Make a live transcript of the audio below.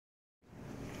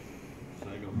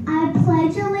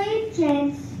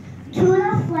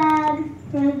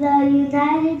the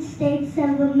United States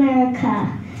of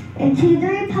America, and to the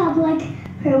republic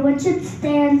for which it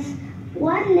stands,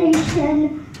 one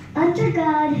nation, under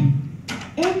God,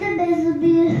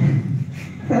 indivisible,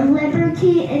 for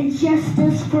liberty and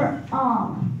justice for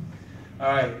all.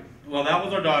 All right. Well, that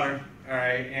was our daughter. All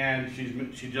right, and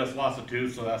she just lost a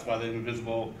tooth, so that's why the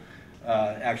invisible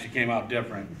actually came out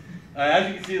different. As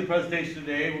you can see in the presentation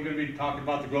today, we're going to be talking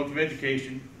about the growth of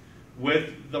education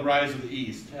with the rise of the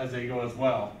East as they go as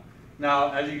well.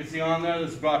 Now, as you can see on there,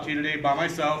 this is brought to you today by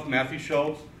myself, Matthew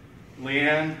Schultz,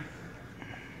 Leanne,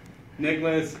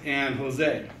 Nicholas, and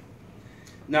Jose.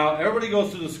 Now, everybody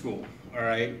goes to the school, all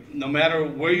right? No matter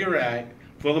where you're at,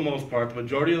 for the most part, the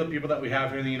majority of the people that we have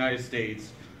here in the United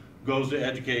States goes to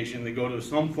education. They go to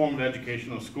some form of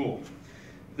educational school.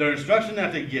 Their instruction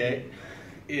that they get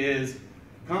is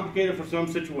complicated for some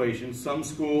situations. Some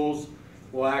schools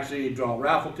will actually draw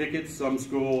raffle tickets. Some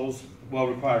schools will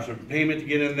require certain payment to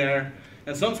get in there.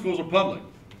 And some schools are public.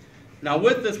 Now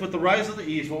with this, with the rise of the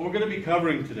East, what we're going to be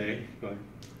covering today, go ahead.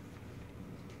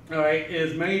 All right,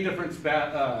 is many different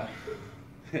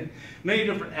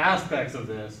aspects of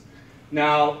this.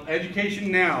 Now,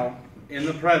 education now, in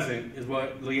the present, is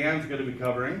what Leanne's going to be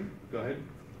covering. Go ahead.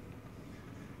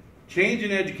 Change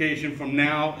in education from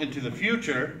now into the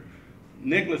future,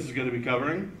 Nicholas is going to be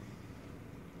covering.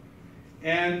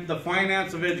 And the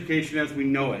finance of education as we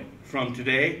know it, from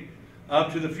today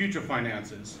up to the future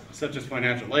finances, such as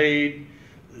financial aid,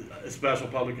 special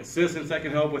public assistance that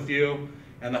can help with you,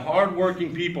 and the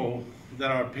hard-working people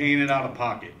that are paying it out of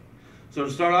pocket. So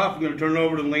to start off, I'm going to turn it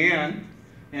over to Leanne,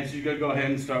 and she's going to go ahead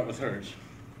and start with hers.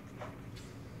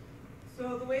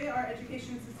 So the way our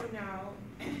education system now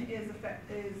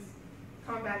is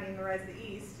combating the rise of the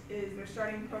East is they're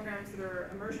starting programs that are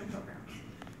immersion programs.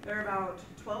 There are about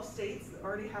 12 states that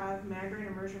already have Mandarin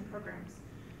immersion programs.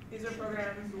 These are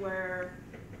programs where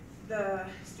the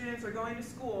students are going to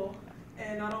school,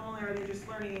 and not only are they just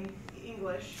learning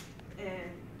English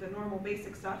and the normal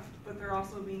basic stuff, but they're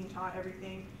also being taught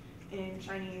everything in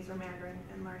Chinese or Mandarin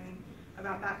and learning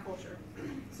about that culture.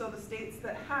 So the states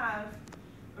that have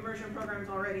immersion programs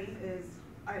already is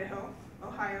Idaho,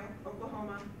 Ohio,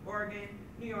 Oklahoma, Oregon,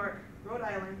 New York, Rhode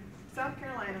Island, South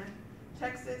Carolina,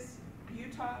 Texas,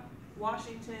 Utah,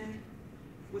 Washington,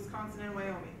 Wisconsin, and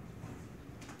Wyoming.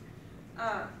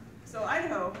 So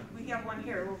Idaho, we have one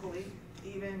here locally,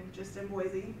 even just in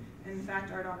Boise. In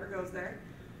fact, our daughter goes there.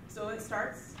 So it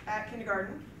starts at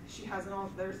kindergarten.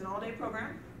 There's an all-day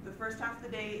program. The first half of the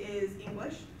day is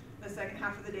English. The second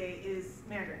half of the day is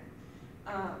Mandarin.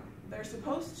 They're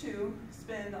supposed to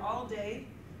spend all day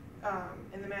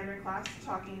in the Mandarin class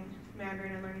talking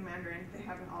Mandarin and learning Mandarin. They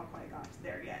haven't all quite got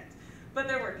there yet, but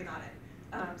they're working on it.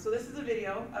 So this is a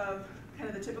video of kind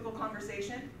of the typical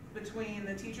conversation between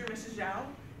the teacher, Mrs. Zhao,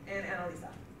 and Annalisa.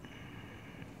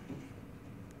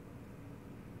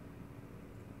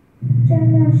 张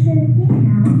老师你好，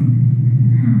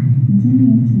好，你今年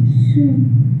几岁？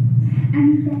安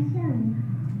妮莎下午好，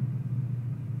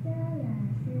张老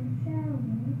师下午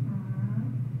好。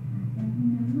小朋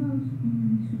友们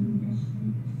数你的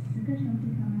10个手指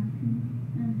头啊，数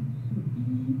1、2、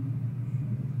3、4、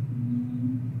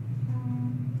5、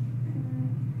6、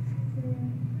7、8、9、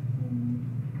10。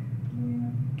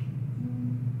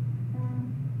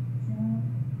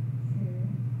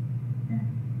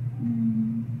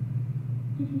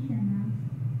这是什么？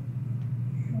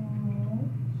手手，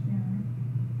眼睛看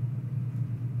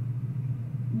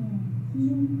老师，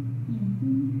眼睛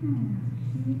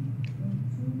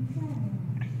看老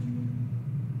师，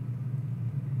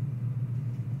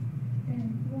耳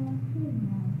朵听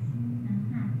老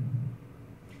师。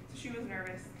She was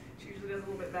nervous. She usually does a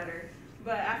little bit better.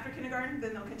 But after kindergarten,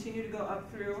 then they'll continue to go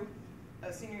up through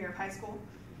a senior year of high school.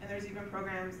 And there's even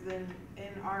programs then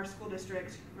in our school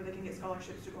district where they can get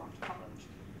scholarships to go off to college.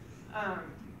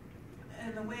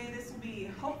 And the way this will be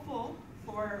helpful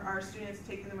for our students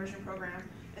taking the immersion program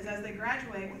is as they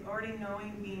graduate with already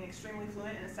knowing, being extremely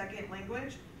fluent in a second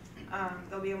language,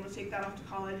 they'll be able to take that off to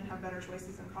college and have better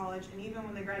choices in college. And even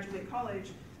when they graduate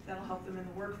college, that'll help them in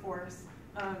the workforce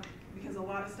because a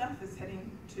lot of stuff is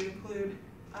heading to include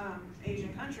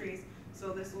Asian countries.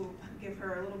 So this will give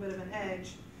her a little bit of an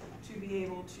edge to be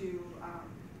able to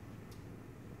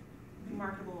be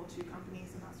marketable to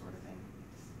companies and that sort of thing.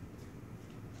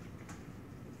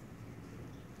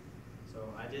 So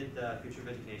I did the future of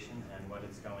education and what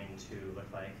it's going to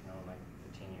look like, like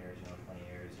 15 years, 20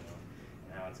 years,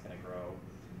 and how it's going to grow.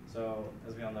 So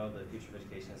as we all know, the future of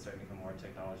education is starting to become more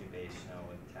technology-based,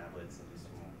 with tablets and just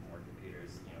more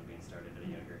computers, being started at a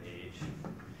younger age.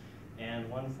 And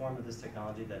one form of this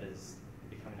technology that is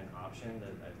becoming an option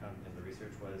that I found in the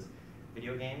research was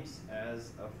video games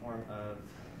as a form of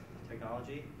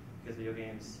technology, because video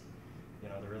games,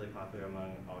 they're really popular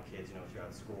among all kids,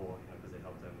 throughout school, because they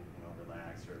help them,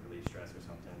 relax or relieve stress or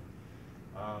something.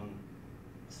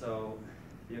 So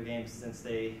video games, since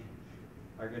they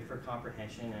are good for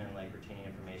comprehension and like retaining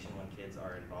information when kids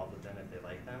are involved with them if they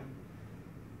like them,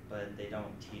 but they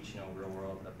don't teach, real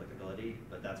world applicability.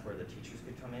 But that's where the teachers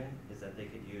could come in, is that they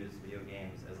could use video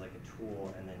games as like a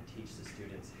tool and then teach the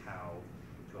students how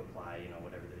to apply,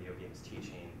 whatever the video game is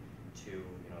teaching to,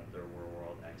 their real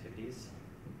world activities.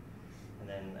 And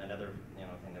then another,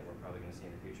 thing that we're probably going to see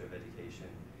in the future of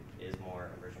education is more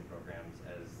immersion programs,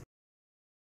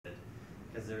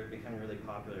 because they're becoming really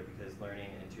popular, because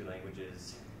learning in 2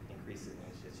 languages increases,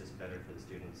 it's just better for the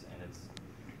students, and it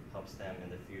helps them in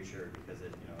the future because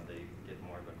it, they get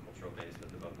more of a cultural base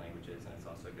with both languages, and it's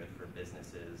also good for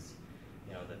businesses,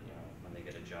 that, when they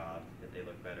get a job, that they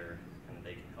look better and that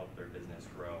they can help their business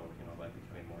grow, by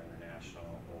becoming more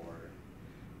international or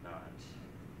not.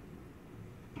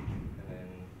 And then,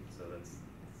 so that's the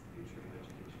future of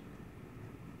education.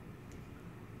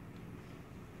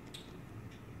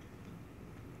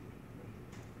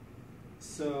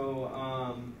 So,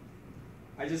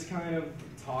 I just kind of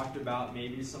talked about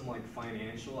maybe some like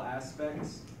financial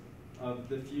aspects of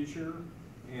the future,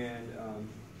 and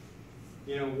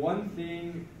one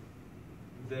thing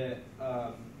that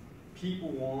people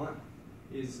want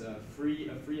is a free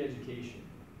education,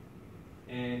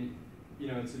 and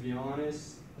to be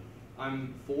honest,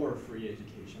 I'm for free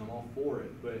education. I'm all for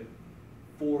it, but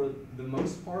for the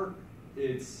most part,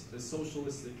 it's a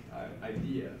socialist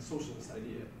idea.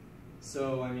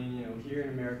 So, I mean, here in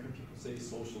America, people say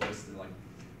socialist, they're like,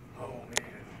 oh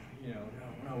man,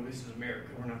 no, this is America,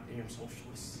 we're not damn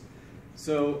socialists.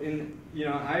 So,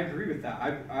 I agree with that.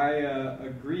 I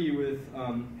agree with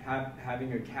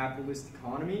having a capitalist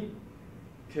economy,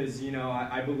 because,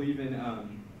 I believe in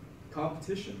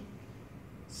competition.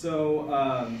 So,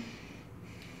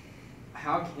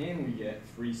 how can we get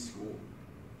free school?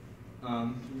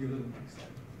 Can you go to the next slide?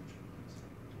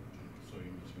 So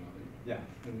you mentioned all that. Yeah,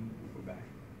 and we'll go back.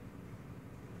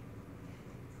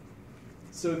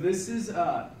 So this is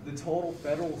the total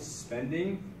federal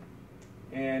spending,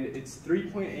 and it's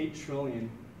 $3.8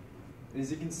 trillion. As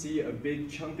you can see, a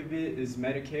big chunk of it is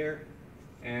Medicare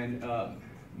and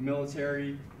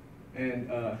military and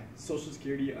Social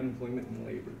Security, unemployment, and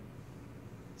labor.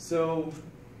 So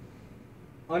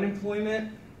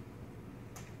unemployment,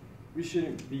 we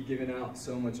shouldn't be giving out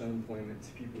so much unemployment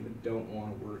to people that don't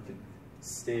want to work and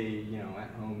stay, at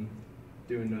home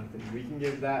doing nothing. We can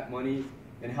give that money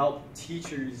and help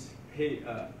teachers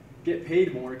get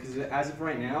paid more, because as of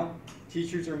right now,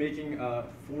 teachers are making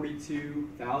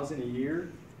 $42,000 a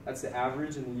year. That's the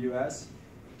average in the U.S.,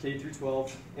 K through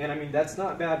 12. And I mean, that's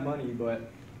not bad money, but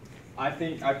I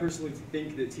personally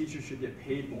think that teachers should get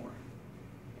paid more.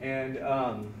 And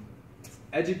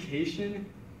education,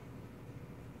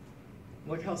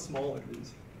 look how small it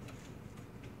is.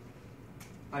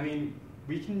 I mean,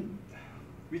 we can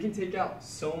take out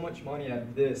so much money out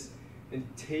of this and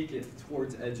take it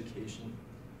towards education.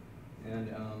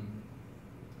 And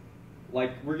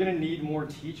like, we're gonna need more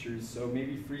teachers, so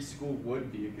maybe free school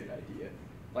would be a good idea.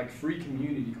 Like free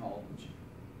community college.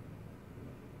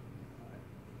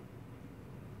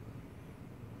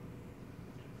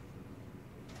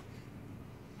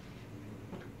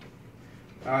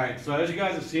 All right, so as you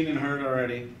guys have seen and heard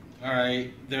already, all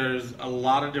right, there's a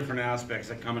lot of different aspects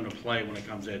that come into play when it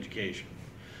comes to education.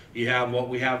 You have what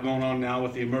we have going on now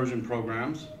with the immersion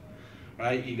programs,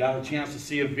 right? You got a chance to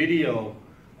see a video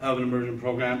of an immersion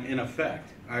program in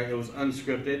effect. All right, it was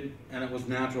unscripted, and it was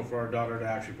natural for our daughter to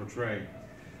actually portray.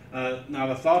 Now,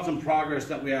 the thoughts and progress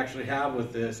that we actually have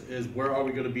with this is, where are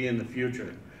we going to be in the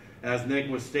future? As Nick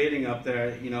was stating up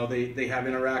there, they have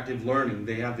interactive learning.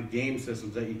 They have the game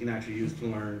systems that you can actually use to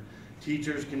learn.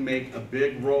 Teachers can make a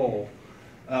big role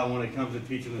when it comes to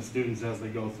teaching the students as they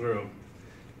go through.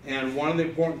 And one of the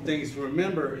important things to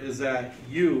remember is that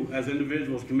you, as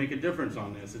individuals, can make a difference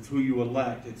on this. It's who you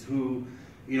elect. It's who,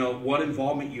 what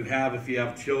involvement you have if you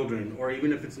have children, or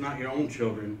even if it's not your own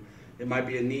children. It might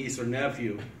be a niece or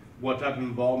nephew. What type of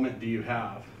involvement do you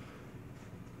have?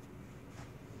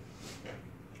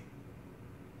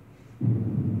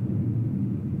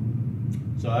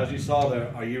 So as you saw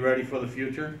there, are you ready for the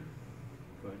future?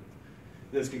 Good.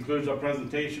 This concludes our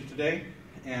presentation today,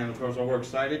 and of course we're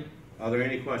excited. Are there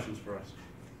any questions for us?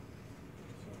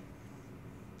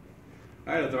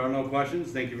 All right, if there are no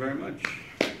questions, thank you very much.